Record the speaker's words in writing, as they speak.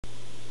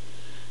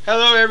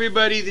Hello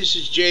everybody, this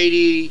is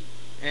JD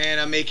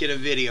and I'm making a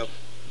video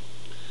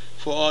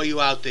for all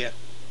you out there.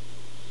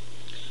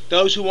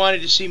 Those who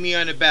wanted to see me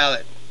on the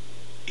ballot,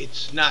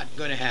 it's not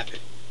going to happen.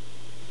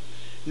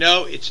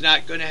 No, it's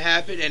not going to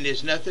happen, and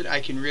there's nothing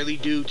I can really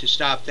do to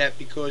stop that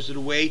because of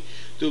the way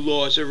the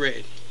laws are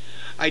written.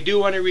 I do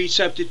want to read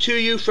something to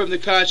you from the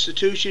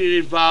Constitution. It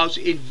involves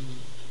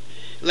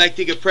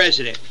electing a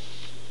president.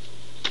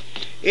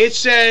 It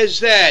says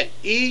that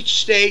each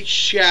state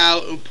shall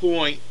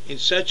appoint in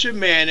such a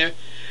manner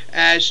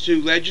as to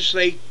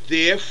legislate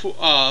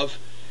thereof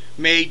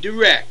may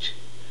direct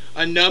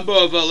a number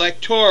of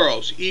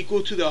electorals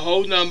equal to the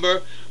whole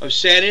number of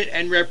Senate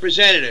and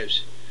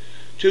representatives,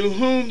 to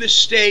whom the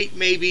state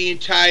may be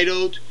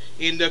entitled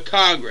in the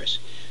Congress.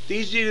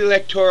 These are the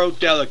electoral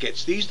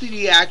delegates. These are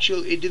the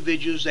actual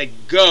individuals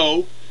that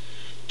go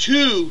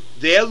to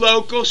their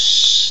local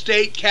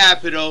state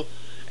capital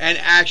and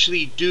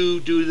actually do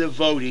the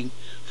voting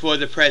for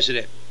the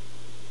president.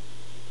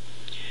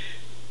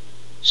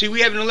 See,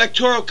 we have an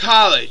electoral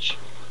college,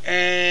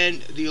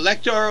 and the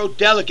electoral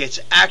delegates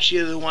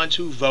actually are the ones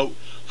who vote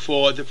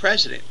for the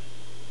president.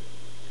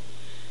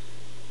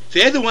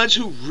 They're the ones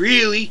who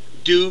really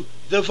do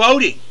the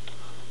voting.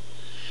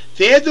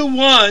 They're the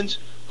ones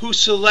who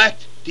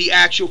select the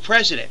actual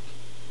president.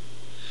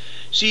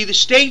 See, the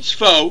states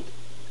vote,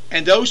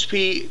 and those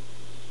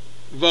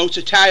votes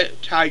are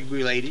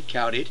tabulated,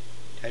 counted,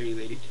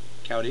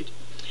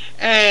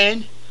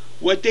 and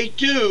what they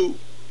do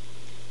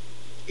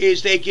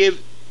is they give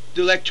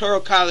the electoral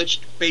college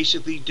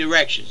basically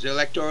directions, the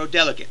electoral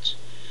delegates,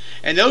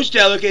 and those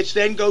delegates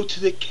then go to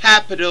the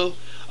capital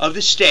of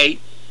the state,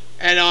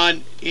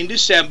 and in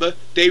December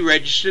they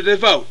register the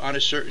vote on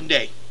a certain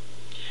day.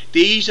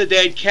 These are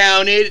then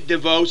counted, the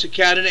votes are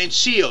counted and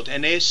sealed,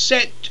 and they are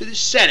sent to the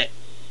Senate,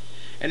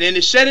 and then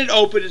the Senate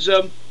opens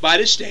them by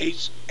the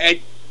states and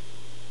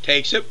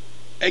takes it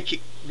and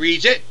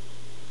reads it,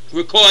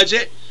 records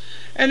it,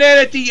 and then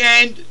at the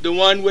end, the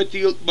one with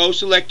the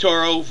most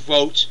electoral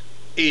votes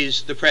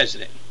is the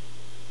president.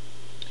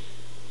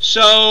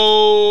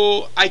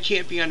 So I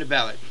can't be on the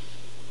ballot,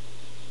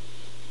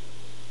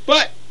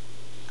 but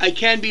I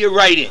can be a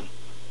write-in,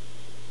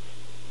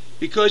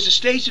 because the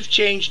states have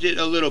changed it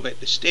a little bit.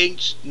 The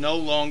states no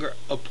longer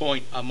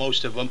appoint,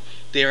 most of them,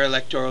 their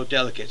electoral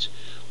delegates.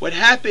 What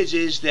happens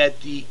is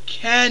that the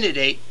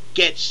candidate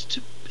gets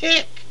to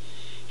pick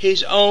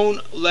his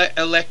own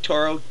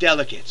electoral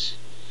delegates,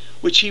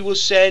 which he will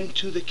send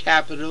to the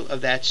capital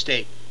of that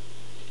state.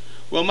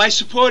 Well, my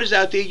supporters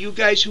out there, you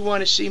guys who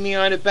want to see me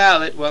on a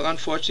ballot, well,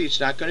 unfortunately,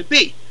 it's not going to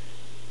be.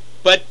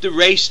 But the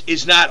race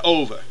is not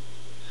over.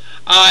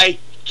 I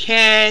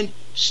can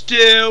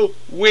still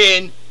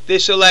win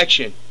this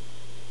election.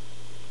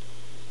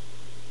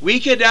 We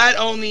could not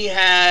only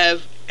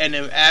have an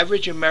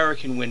average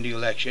American win the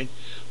election,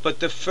 but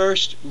the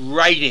first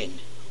write-in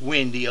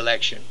win the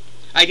election.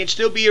 I can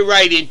still be a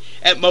write-in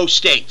at most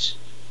states.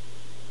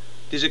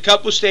 There's a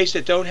couple states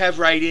that don't have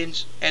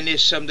write-ins, and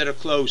there's some that are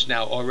closed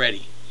now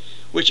already,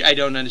 which I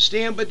don't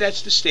understand, but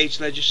that's the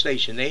state's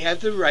legislation. They have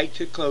the right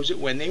to close it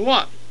when they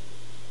want.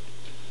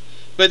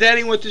 But that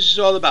ain't what this is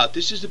all about.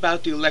 This is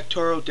about the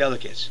electoral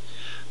delegates.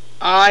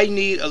 I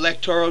need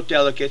electoral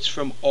delegates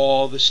from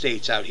all the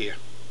states out here.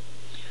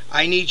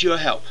 I need your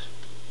help.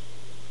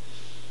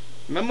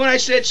 Remember when I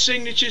said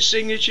signatures,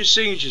 signatures,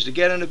 signatures to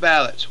get on the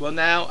ballots? Well,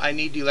 now I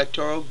need the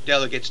electoral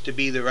delegates to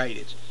be the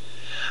write-ins.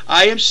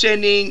 I am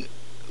sending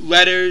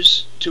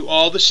letters to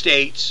all the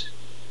states'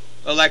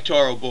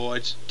 electoral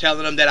boards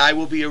telling them that I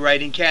will be a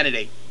write-in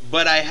candidate.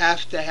 But I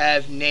have to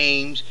have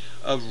names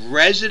of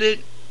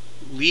resident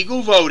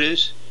legal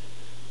voters.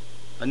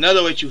 In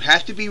other words, you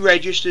have to be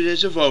registered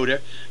as a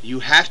voter, you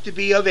have to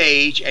be of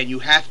age, and you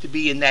have to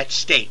be in that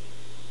state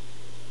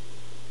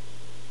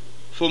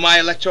for my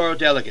electoral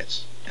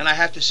delegates. And I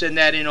have to send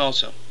that in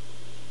also.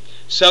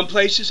 Some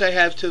places I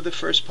have till the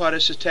first part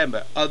of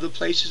September. Other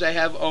places I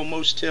have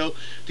almost till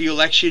the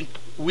election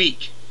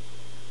week.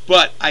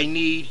 But I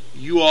need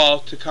you all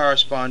to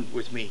correspond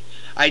with me.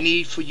 I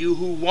need for you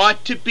who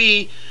want to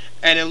be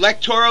an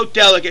electoral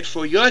delegate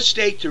for your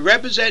state to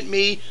represent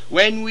me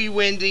when we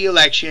win the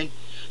election,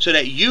 so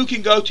that you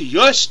can go to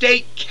your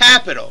state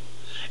capital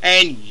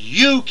and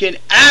you can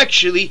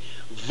actually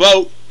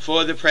vote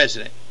for the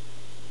president.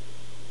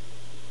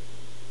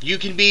 You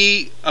can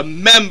be a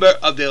member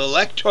of the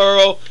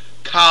electoral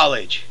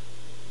college.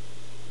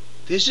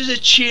 This is a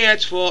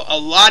chance for a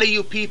lot of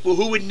you people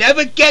who would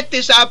never get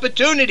this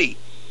opportunity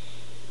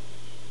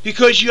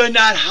because you're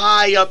not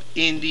high up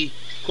in the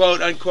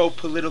quote-unquote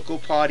political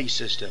party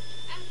system.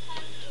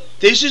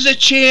 This is a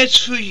chance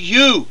for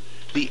you,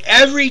 the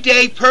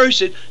everyday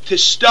person, to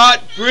start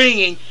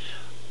bringing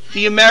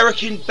the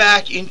American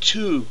back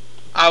into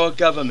our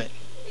government.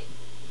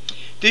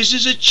 This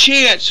is a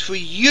chance for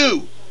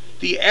you,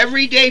 the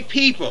everyday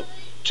people,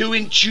 to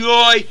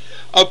enjoy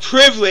a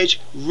privilege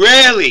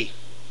rarely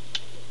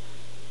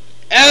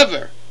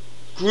ever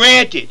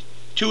granted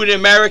to an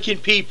American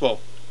people.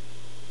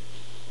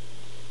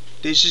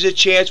 This is a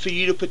chance for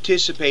you to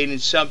participate in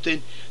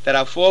something that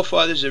our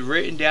forefathers have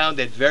written down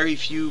that very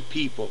few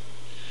people.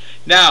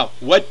 Now,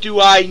 what do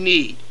I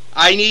need?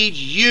 I need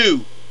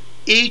you,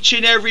 each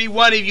and every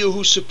one of you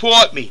who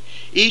support me,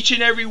 each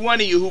and every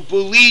one of you who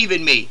believe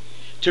in me,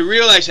 to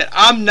realize that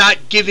I'm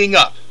not giving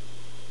up.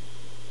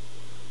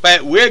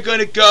 But we're going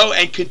to go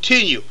and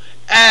continue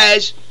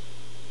as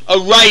a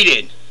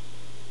write-in.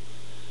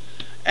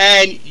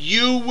 And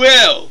you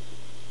will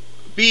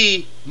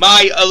be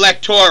my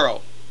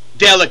electoral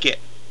delegate.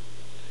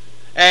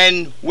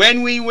 And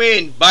when we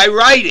win by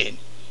write-in,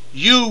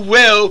 you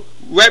will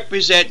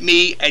represent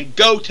me and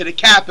go to the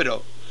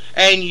Capitol.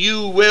 And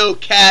you will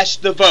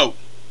cast the vote.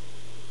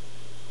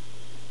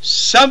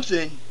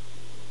 Something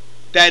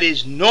that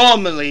is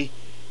normally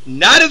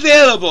not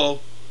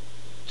available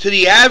to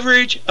the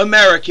average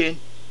American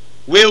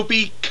will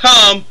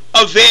become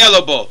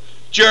available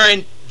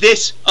during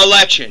this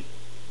election.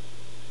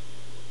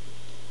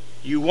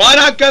 You want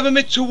our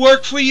government to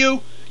work for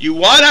you. You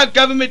want our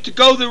government to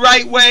go the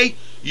right way.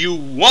 You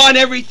want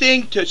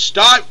everything to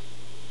start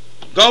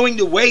going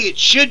the way it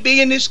should be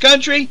in this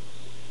country.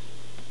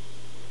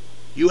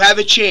 You have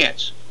a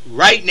chance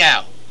right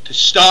now to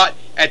start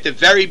at the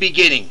very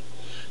beginning.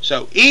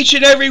 So each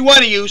and every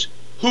one of you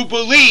who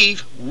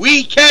believe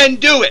we can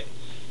do it,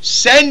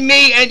 send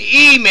me an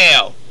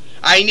email.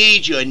 I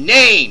need your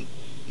name,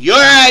 your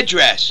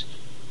address,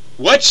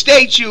 what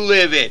state you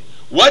live in,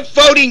 what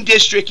voting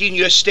district in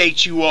your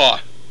state you are.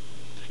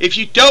 If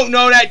you don't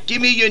know that,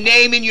 give me your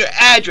name and your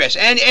address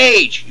and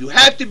age. You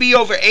have to be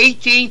over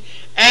 18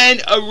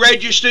 and a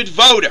registered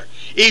voter.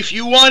 If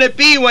you want to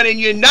be one and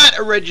you're not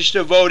a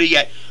registered voter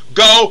yet,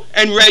 go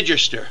and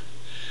register.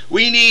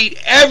 We need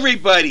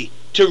everybody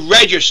to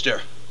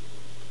register.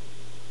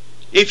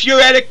 If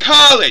you're at a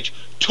college,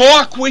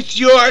 talk with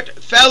your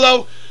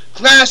fellow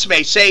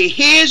classmates. Say,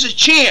 here's a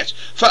chance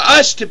for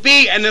us to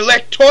be an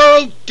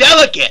electoral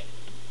delegate.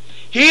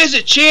 Here's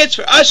a chance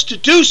for us to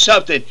do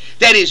something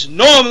that is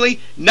normally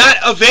not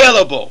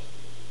available.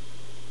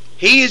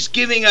 He is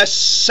giving us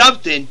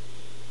something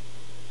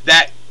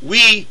that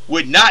we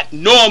would not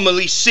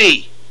normally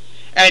see.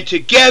 And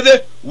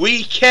together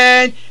we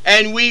can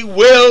and we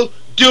will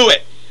do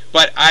it.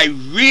 But I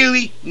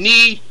really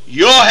need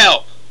your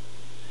help.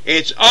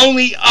 It's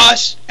only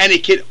us, and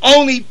it can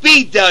only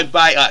be done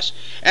by us.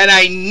 And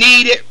I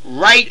need it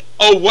right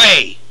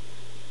away.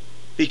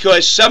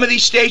 Because some of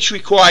these states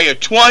require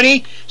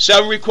 20,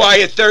 some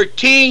require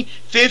 13,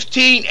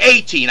 15,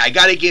 18. I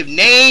got to give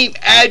name,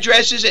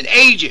 addresses, and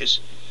ages.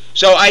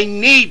 So I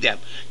need them.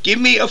 Give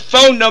me a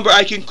phone number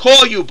I can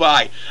call you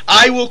by.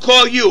 I will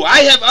call you. I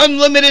have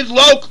unlimited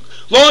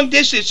long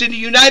distance in the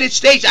United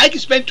States. I can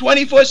spend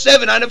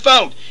 24/7 on the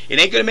phone. It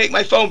ain't going to make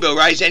my phone bill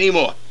rise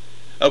anymore.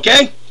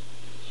 Okay?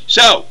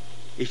 So,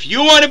 if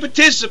you want to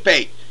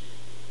participate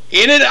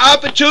in an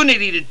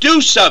opportunity to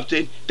do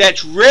something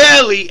that's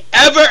rarely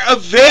ever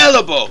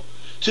available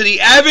to the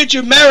average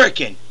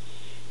American,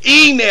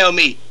 email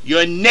me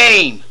your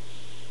name,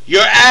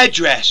 your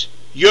address,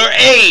 your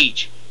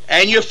age,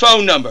 and your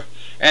phone number,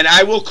 and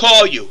I will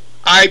call you.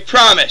 I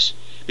promise,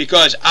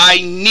 because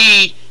I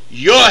need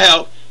your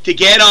help to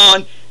get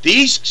on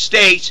these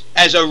states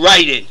as a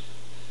write-in.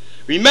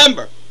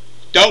 Remember,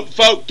 don't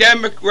vote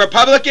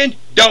Republican,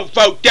 don't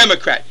vote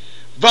Democrat.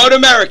 Vote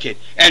American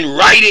and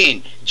write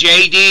in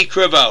J.D.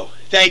 Crivo.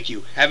 Thank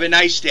you. Have a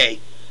nice day.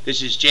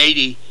 This is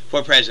J.D.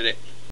 for President.